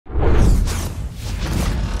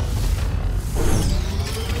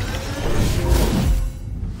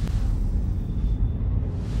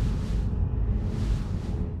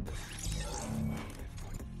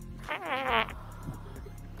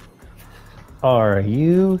Are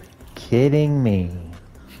you kidding me?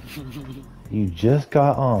 You just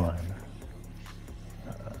got on.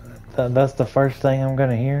 That's the first thing I'm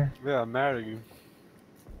gonna hear? Yeah, I'm mad at you.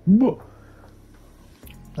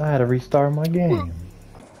 I had to restart my game.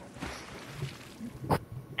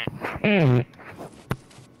 Ew.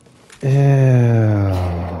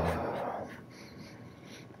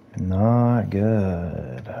 Not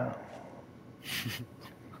good.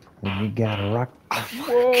 When you gotta rock.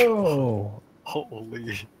 Whoa!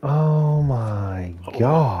 Holy. Oh my Holy.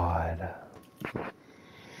 god.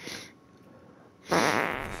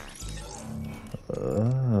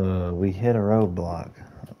 We hit a roadblock.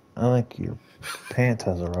 I think your pants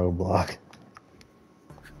has a roadblock.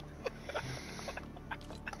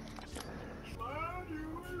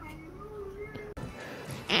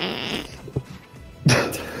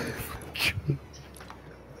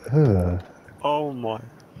 Oh my.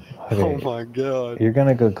 Okay, Oh my god. you're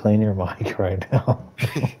gonna go clean your mic right now.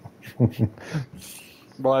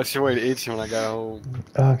 Bro, I should wait itching when I got home.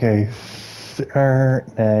 Okay,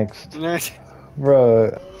 next. Next.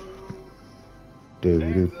 Bro.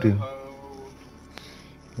 Do.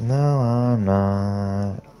 No, I'm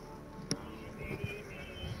not.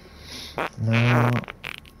 No.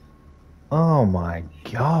 Oh my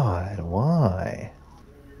god, why?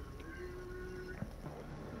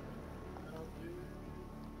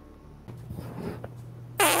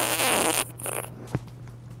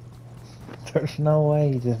 There's no way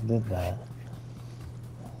you just did that.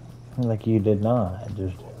 Like you did not.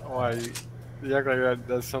 Just. Why? You act like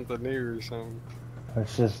that's something new or something.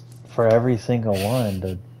 It's just for every single one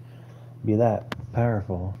to be that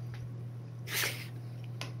powerful.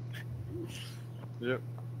 Yep.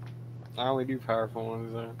 I only do powerful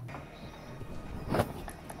ones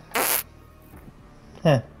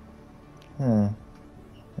Heh.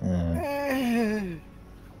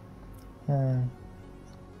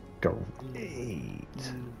 Great.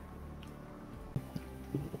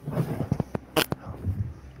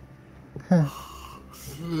 Huh.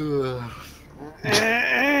 Oh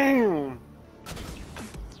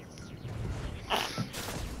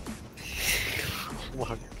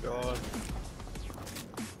my god.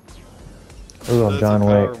 Ooh, I'm John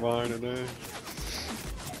Wick.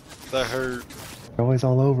 That hurt. They're always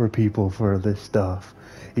all over people for this stuff,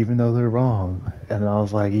 even though they're wrong. And I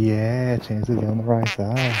was like, yeah, chances on the right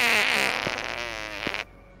side.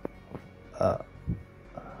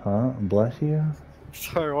 Huh? Bless you?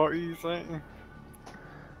 Sorry, what were you saying?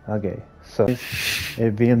 Okay, so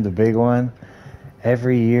it being the big one,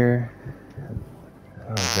 every year.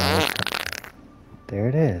 Oh god. There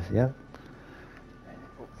it is, yep.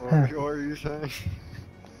 What were you saying?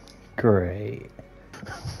 Great.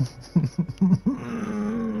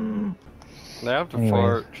 They have to Anyways.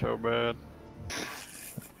 fart so bad.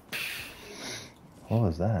 What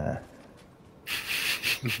was that?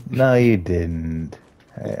 No, you didn't.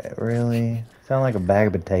 Really? Sound like a bag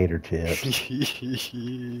of potato chips.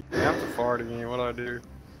 They have to fart again. What do I do?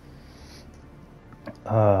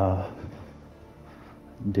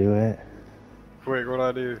 Do it. Quick, what do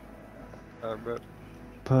I do? I bet.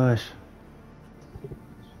 Push.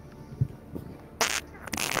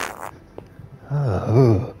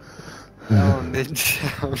 Oh. That one didn't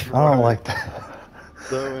sound right. I don't like that.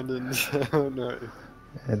 That one didn't sound right.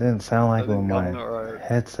 It didn't sound like when my right.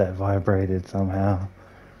 headset vibrated somehow.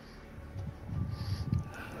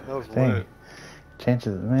 That was Dang. lit.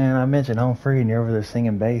 Chances, man, I mentioned Home Free and you're over there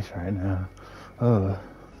singing bass right now. Oh.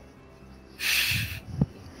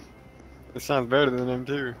 It sounds better than them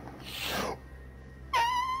too.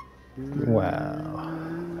 Wow.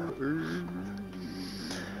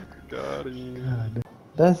 Got him. God.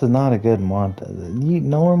 That's not a good montage.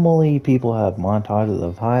 Normally people have montages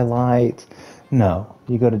of highlights. No.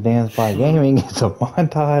 You go to Dance by Gaming, it's a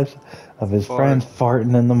montage of his friends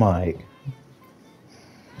farting in the mic.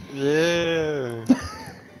 Yeah.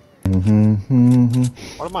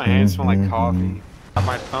 Why Why do my hands smell like coffee?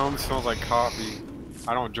 My thumb smells like coffee.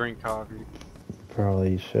 I don't drink coffee.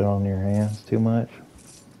 Probably shit on your hands too much.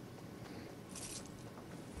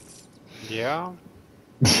 Yeah?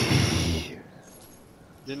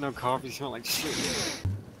 Didn't know coffee smelled like shit.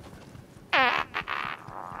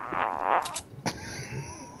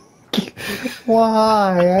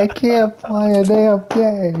 Why? I can't play a damn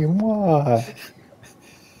game. Why?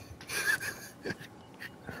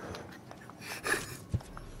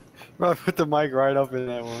 Bro, I put the mic right up in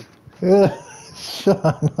that one. Shut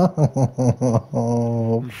up.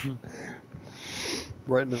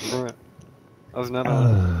 Right in the front. That was another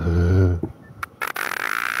one.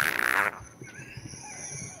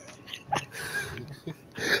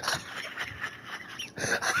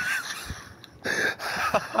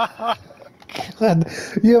 God,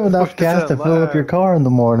 you have enough What is gas that to fill up your laugh? car in the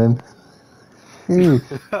morning. Ooh,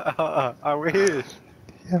 I wish. you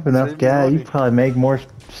have enough Save me gas. You money. probably make more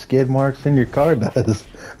skid marks than your car does.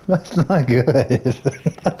 That's not good.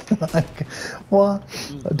 That's not good. What?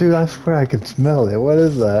 Dude, I swear I can smell it. What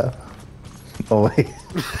is that? Oh, wait.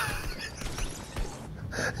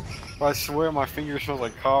 I swear my finger smells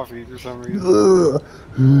like coffee for some reason. Ugh.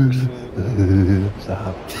 Oh shit.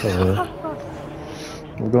 Stop.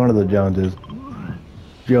 We're going to the Joneses.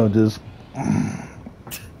 Joneses.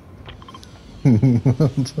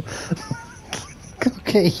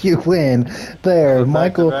 Okay, you win. There, There's a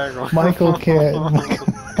Michael. back-to-back Michael can't. one.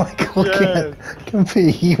 Michael can't Yes.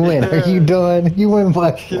 compete. You win. Are you Yes. done? You win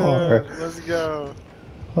by far. Yes. Let's go.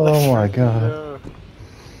 Let's Oh my freaking god. go.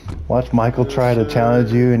 Watch Michael Yes, try to challenge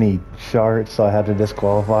sir. you and he sharts, so I have to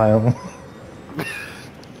disqualify him.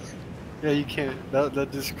 Yeah, you can't.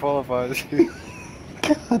 That disqualifies you.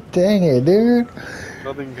 God dang it, dude.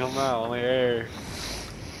 Nothing come out, only air.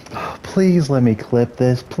 Please let me clip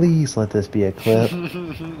this. Please let this be a clip.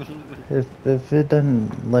 If it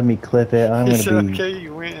doesn't let me clip it, I'm He gonna said, be. "Okay,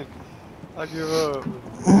 you win. I give up."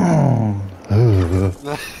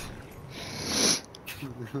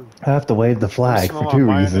 I have to wave the You flag smell for my two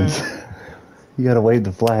reasons. mayonnaise? You gotta wave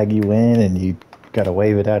the flag, you win, and you gotta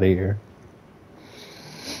wave it out of here.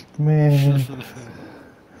 Man.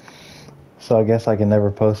 So I guess I can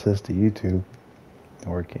never post this to YouTube.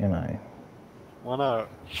 Or can I? Why not?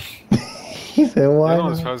 He said, This why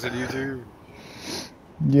one's not? posted to YouTube.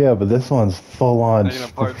 Yeah, but this one's full on Making a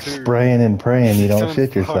part two. spraying and praying you This don't one's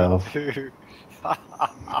shit part yourself. two.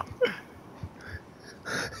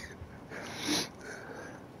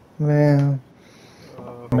 Man, I'm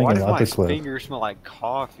Why making does lots my of clips. finger smell like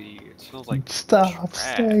coffee? It smells like Stop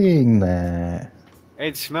trash. saying that.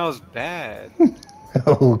 It smells bad.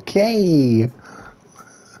 Okay.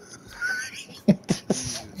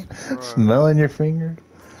 Jesus Christ. Smelling your finger?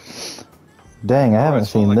 Dang, I Bro, it haven't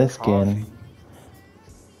smells seen like this skin. coffee.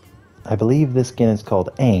 I believe this skin is called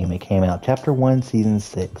AIM. It came out Chapter 1, Season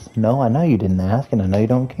 6. No, I know you didn't ask, and I know you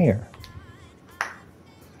don't care.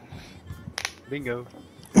 Bingo.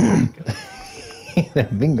 Bingo.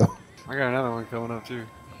 Bingo. I got another one coming up too.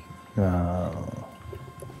 Oh.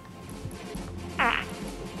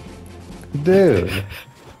 Dude.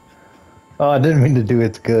 Oh, I didn't mean to do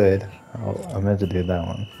it's good. Oh, I meant to do that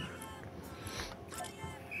one.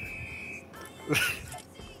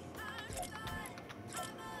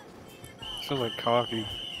 Smells like coffee.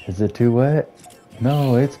 Is it too wet?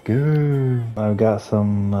 No, it's good. I've got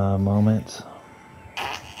some moments.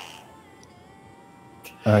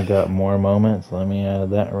 I got more moments. Let me add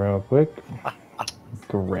that real quick.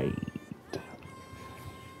 Great.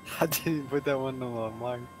 I didn't put that one on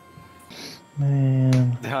my mic.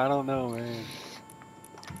 Man. I don't know, man.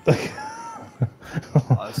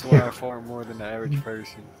 I swear I fart more than the average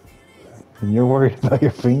person. And you're worried about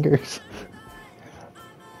your fingers?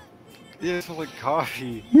 Yeah, it smells like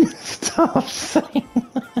coffee. Stop saying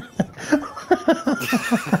that.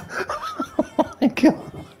 Oh my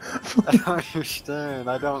god. I don't understand.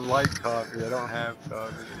 I don't like coffee. I don't have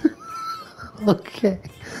coffee, dude. Okay.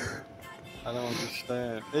 I don't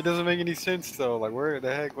understand. It doesn't make any sense though. Like, where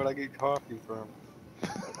the heck would I get coffee from?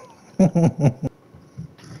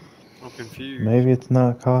 I'm confused. Maybe it's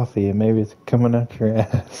not coffee, maybe it's coming out your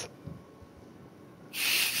ass.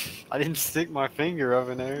 I didn't stick my finger up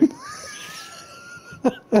in there.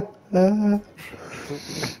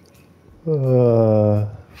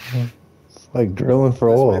 It's like drilling for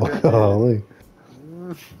Guess oil. maybe I did. Golly.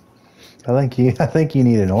 I think you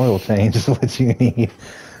need an oil change is what you need.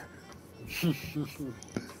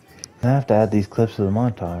 I have to add these clips to the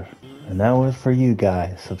montage. And that was for you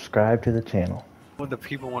guys. Subscribe to the channel. What the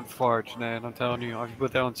people want farts, man. I'm telling you, if you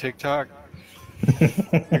put that on TikTok, you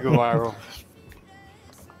go viral.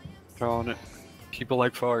 Calling it. People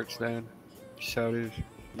like farts, man. So it is.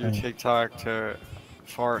 Your TikTok to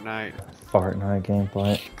FARTnite. FARTnite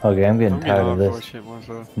gameplay. Okay, I'm getting tired of this Shit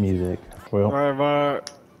myself. music. Well, Alright, bye.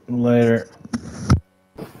 later.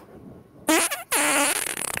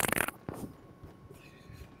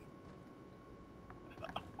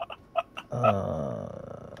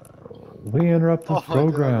 We interrupt this Oh my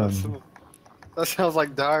god, program. that sounds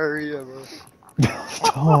like diarrhea, bro.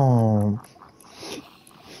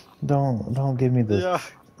 Don't give me Yeah.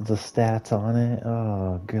 the stats on it.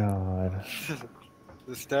 Oh god.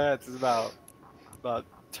 The stats is about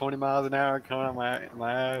 20 miles an hour coming out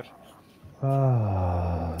my ass.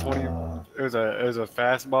 20. It was a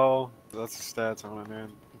fastball. That's the stats on it,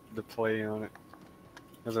 man. The play on it.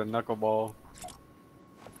 It was a knuckleball.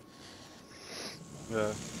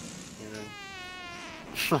 Yeah.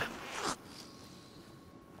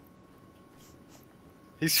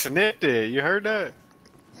 He sniffed it. You heard that?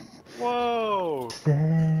 Whoa.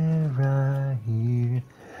 Sarah here.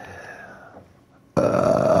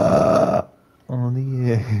 On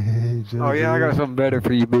the edge Oh of yeah, I got it. something better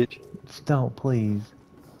for you, bitch. Don't, please.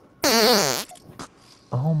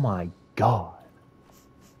 Oh my god.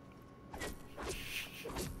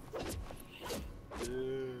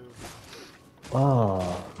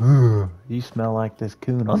 Oh, you smell like this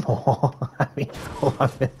coon on the wall. I mean,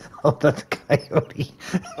 that's a coyote.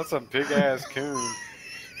 That's a big ass coon.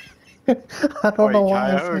 I don't know Wait,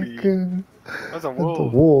 why I said coyote. coon. That's a It's a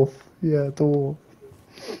wolf. wolf. Yeah, it's a wolf.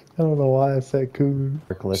 I don't know why I said coon.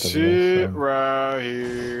 Sit right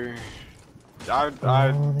here. I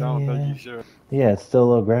Oh, don't think yeah. you should. Yeah, it's still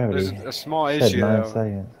low There's gravity. a small Said issue 9 though.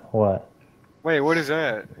 seconds. What? Wait, what is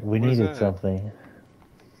that? We What is needed that? something.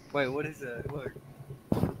 Wait, what is that? Look.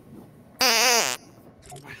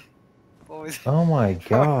 What was Oh my Where did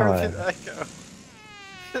god. that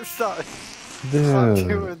go? Stop Dude.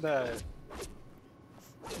 doing that.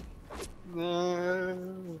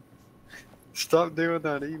 No. Stop doing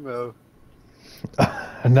that emo.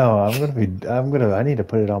 No, I need to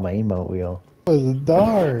put it on my emote wheel. It was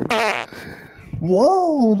dark.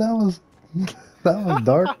 Whoa, that was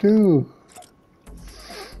dark too.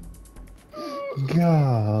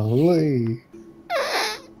 Golly.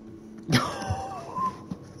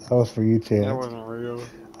 That was for you, That Chance. wasn't real.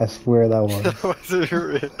 I swear that was. That wasn't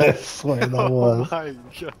real. I swear that Oh was. my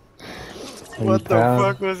god. Are you What the proud?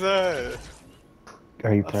 fuck was that?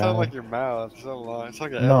 Are you That sounded like proud? your mouth. It's not lying. It's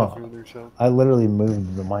like an No, elephant or something. I literally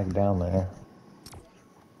moved the mic down there.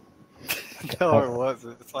 No, I, it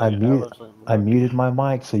wasn't. It's like an elephant. I Look. muted my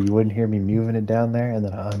mic so you wouldn't hear me moving it down there, and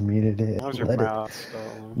then I unmuted it That was and your let it. mouth.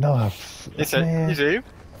 Stolen. No, You said, you man. see?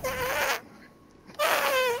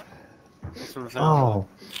 That's what it sounds Oh,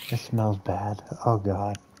 it smells bad. Oh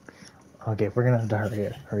god. Okay, we're gonna have to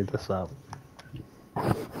hurry this up.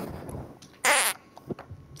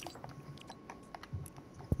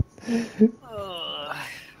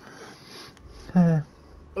 like.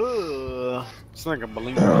 It's like a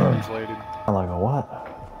balloon being inflated. Like a what?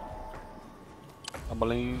 A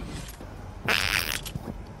balloon.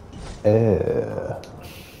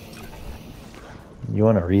 You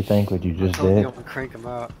want to rethink what you just I told did? you I'm gonna crank them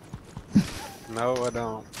out. No, I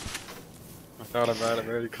don't. I thought about it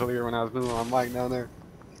very clear when I was moving my mic down there.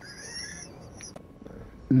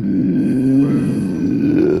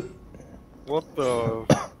 What the?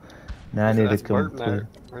 Now I need to That's FARTnite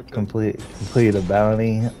right there. complete a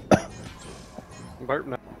bounty.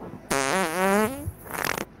 FARTnite.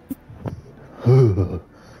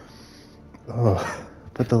 Oh,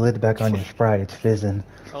 put the lid back on your Sprite. It's fizzing.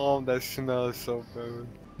 Oh, that smells so bad.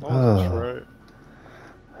 Oh. That's right.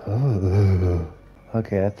 Oh.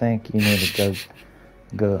 Okay, I think you need to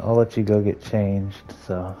go. I'll let you go get changed.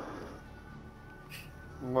 So.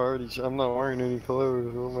 I'm not wearing any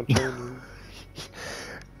clothes. What am I changing?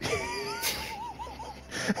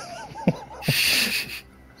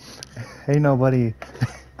 ain't nobody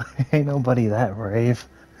that brave.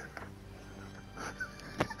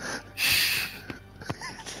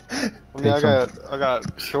 I mean, I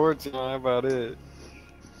got shorts and that's about it.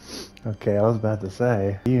 Okay, I was about to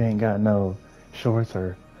say, you ain't got no shorts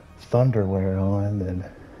or thunderwear on, then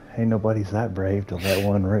ain't nobody's that brave to let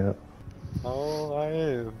one rip. Oh, I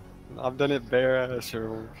am. I've done it bare ass.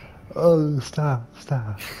 Oh, stop.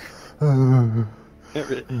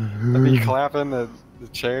 Let me clapping the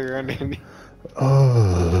chair under me.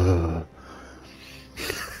 Oh.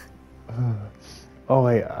 Oh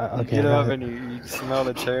wait, okay. You get up and you smell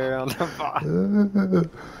the chair on the bottom.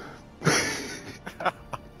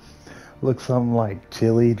 Look something like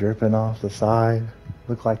chili dripping off the side.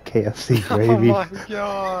 Look like KFC gravy. Oh my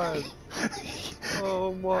god.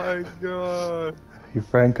 Oh my god. Your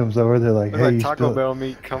friend comes over, they're like, Look hey, like you Taco Bell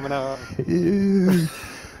meat coming out.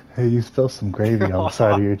 Hey, you spilled some gravy on the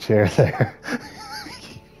side of your chair there.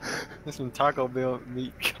 There's some Taco Bell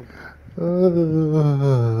meat coming out. You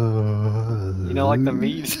You know, like the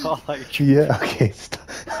meat's all like... Yeah, okay, stop.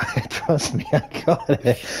 Trust me, I got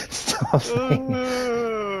it. Stop saying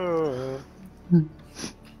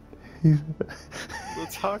The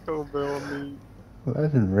Taco Bell meat.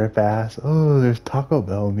 Imagine rip ass. Oh, there's Taco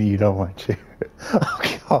Bell meat on my chair. Oh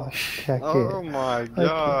gosh, I can't. Oh my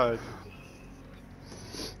god.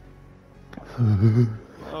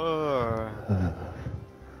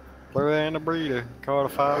 Throw that in a breeder. Call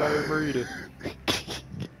it a 5-hour breeder.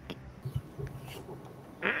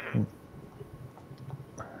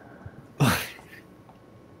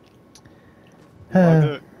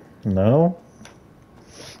 No.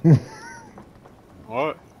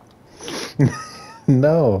 What?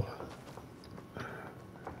 No.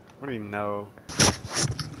 What do you know?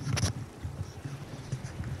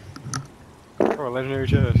 Oh, a legendary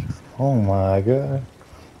chest. Oh my god.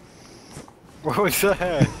 What was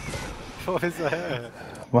that? What was that?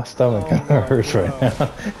 My stomach Oh kinda my hurts right god.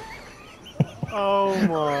 now. Oh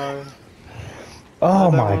my. Oh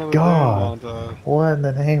Not that my one of the damn god. montage. What in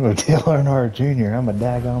the name of Dale Earnhardt Jr.? I'm a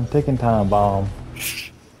daggone ticking time bomb.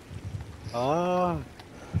 Ah.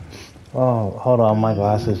 Oh, hold on, my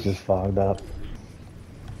glasses just fogged up.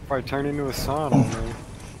 Probably turned into a sun on me.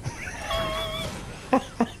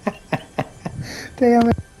 Damn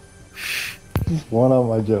it. Just one of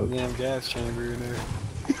my jokes. Damn gas chamber in there.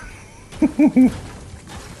 You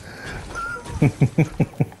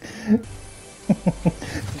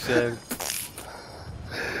said,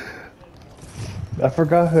 I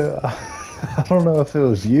forgot who. I don't know if it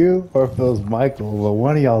was you or if it was Michael, but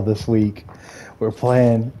one of y'all this week were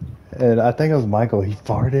playing, and I think it was Michael. He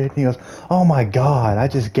farted. And he goes, "Oh my god! I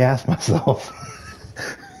just gassed myself."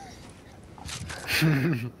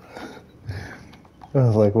 I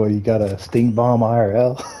was like, "Well, you got a stink bomb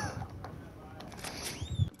IRL?"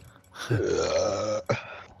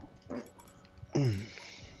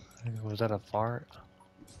 Was that a fart?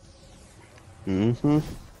 Mm-hmm.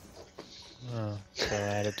 Oh, okay,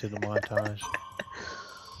 add it to the montage.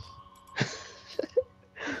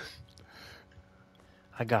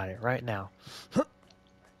 I got it right now.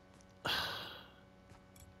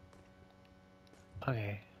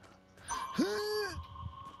 Okay.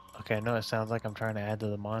 Okay, I know it sounds like I'm trying to add to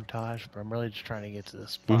the montage, but I'm really just trying to get to the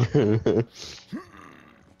spot.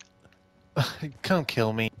 Come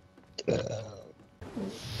kill me.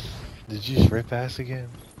 Did you just rip ass again?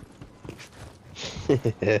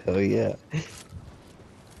 Hell yeah.